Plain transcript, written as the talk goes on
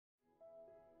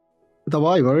the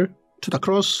Bible to the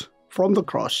cross, from the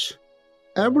cross.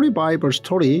 Every Bible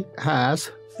story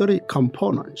has three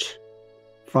components.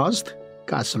 First,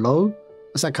 God's love.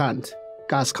 Second,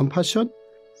 God's compassion.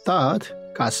 Third,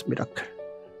 God's miracle.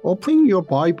 Opening your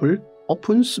Bible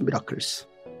opens miracles.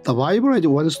 The Bible as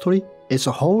one story is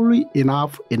wholly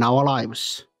enough in our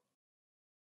lives.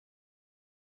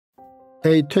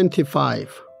 Day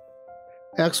 25.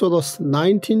 Exodus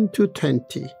 19 to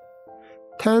 20.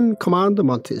 10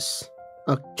 Commandments.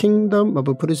 A kingdom of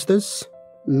priests,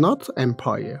 not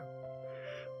empire.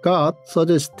 God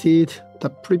suggested the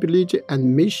privilege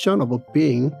and mission of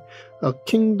being a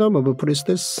kingdom of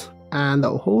priests and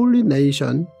a holy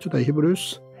nation to the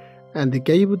Hebrews, and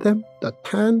gave them the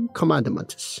 10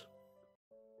 Commandments.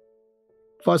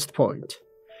 First point.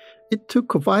 It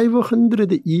took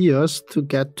 500 years to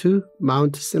get to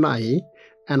Mount Sinai,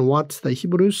 and what the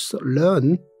Hebrews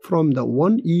learned from the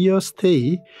 1 year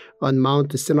stay on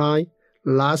Mount Sinai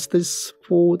lasts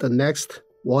for the next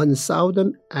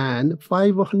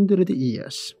 1,500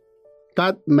 years.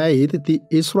 God made the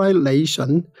Israel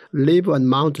nation live on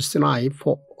Mount Sinai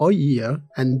for a year,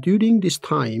 and during this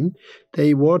time,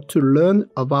 they were to learn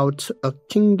about a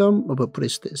kingdom of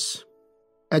priests.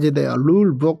 As their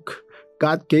rule book,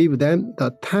 God gave them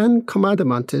the 10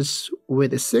 Commandments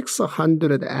with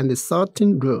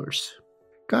 613 rules.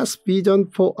 God's vision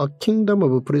for a kingdom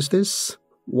of priests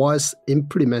was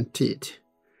implemented.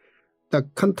 The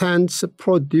contents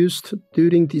produced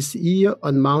during this year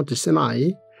on Mount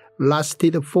Sinai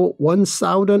lasted for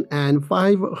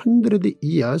 1,500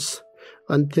 years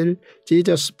until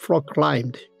Jesus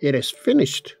proclaimed, "It is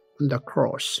finished," on the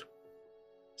cross.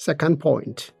 Second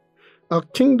point. A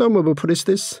kingdom of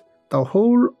priests, the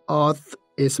whole earth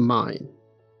is mine.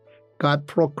 God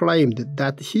proclaimed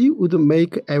that he would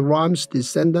make Abraham's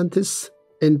descendants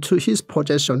into his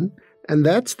possession and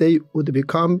that they would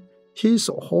become his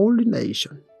holy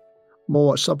nation.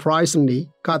 More surprisingly,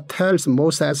 God tells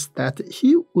Moses that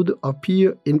he would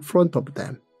appear in front of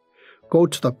them. Go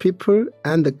to the people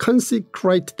and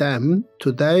consecrate them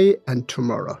today and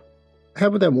tomorrow.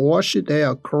 Have them wash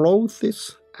their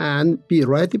clothes and be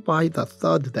ready by the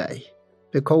third day,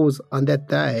 because on that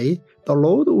day the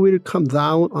Lord will come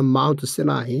down on Mount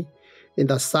Sinai in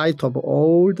the sight of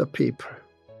all the people.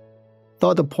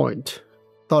 Third point.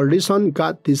 The reason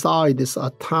God decides a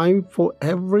time for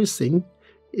everything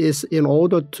is in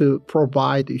order to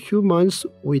provide humans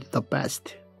with the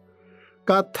best.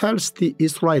 God tells the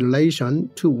Israel nation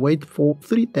to wait for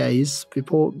 3 days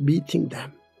before meeting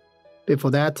them.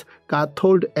 Before that, God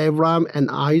told Abraham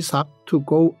and Isaac to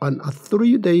go on a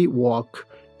 3-day walk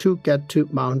to get to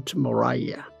Mount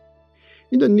Moriah.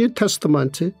 In the New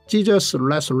Testament, Jesus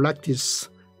resurrected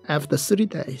after 3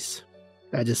 days.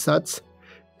 As such,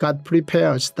 God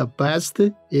prepares the best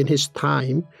in his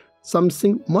time,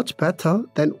 something much better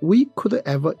than we could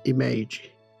ever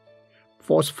imagine.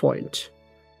 Fourth point.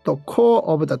 The core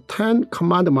of the 10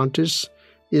 Commandments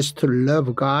is to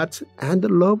love God and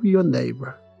love your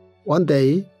neighbor. One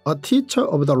day, a teacher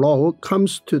of the law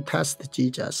comes to test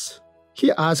Jesus.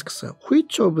 He asks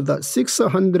which of the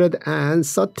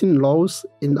 613 laws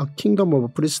in a kingdom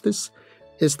of priests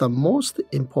is the most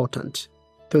important.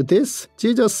 To this,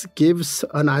 Jesus gives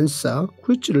an answer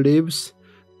which leaves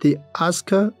the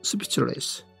asker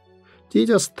speechless.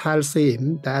 Jesus tells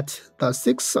him that the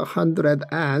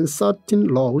 613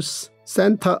 laws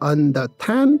center on the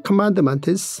 10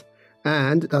 Commandments,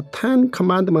 and the 10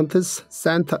 Commandments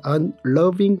center on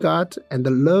loving God and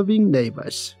loving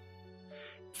neighbors.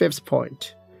 Fifth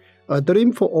point. A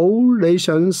Dream for All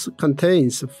Nations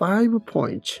contains 5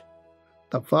 points.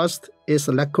 The first is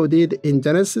recorded in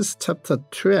Genesis chapter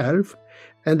 12,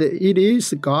 and it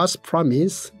is God's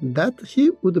promise that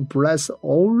he would bless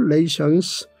all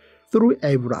nations through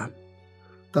Abraham.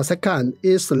 The second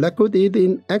is recorded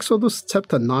in Exodus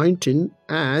chapter 19,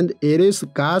 and it is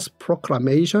God's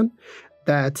proclamation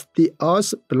that the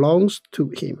earth belongs to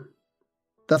him.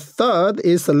 The third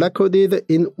is recorded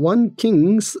in 1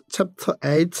 Kings chapter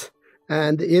 8,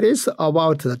 and it is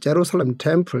about the Jerusalem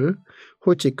temple,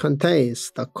 which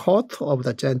contains the court of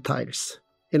the Gentiles.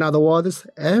 In other words,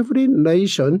 every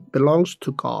nation belongs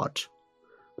to God.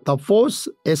 The fourth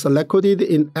is recorded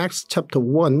in Acts chapter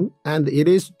 1, and it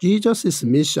is Jesus'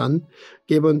 mission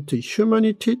given to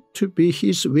humanity to be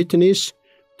his witness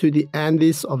to the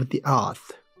ends of the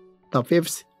earth. The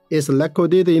fifth is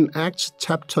recorded in Acts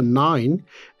chapter 9,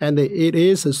 and it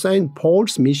is St.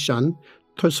 Paul's mission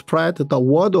to spread the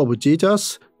word of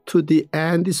Jesus to the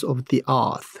ends of the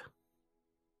earth.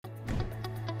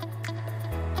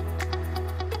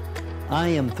 I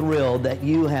am thrilled that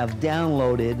you have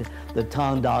downloaded the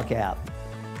Tongdok app.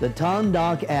 The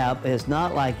Tongdok app is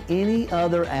not like any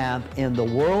other app in the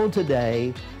world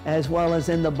today, as well as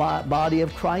in the body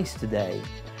of Christ today.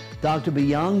 Dr.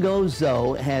 Byung-Go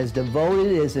Zo has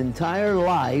devoted his entire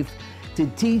life to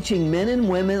teaching men and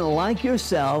women like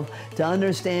yourself to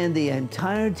understand the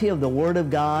entirety of the Word of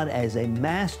God as a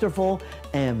masterful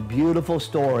and beautiful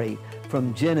story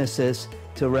from Genesis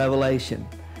to Revelation.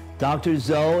 Dr.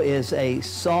 Zo is a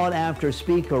sought-after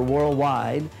speaker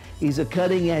worldwide. He's a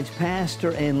cutting-edge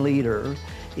pastor and leader.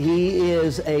 He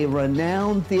is a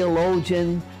renowned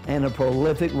theologian and a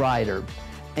prolific writer.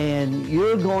 And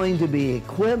you're going to be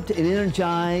equipped and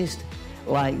energized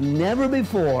like never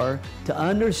before to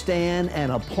understand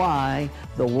and apply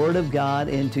the Word of God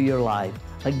into your life.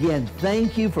 Again,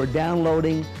 thank you for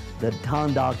downloading the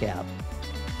Tongdok app.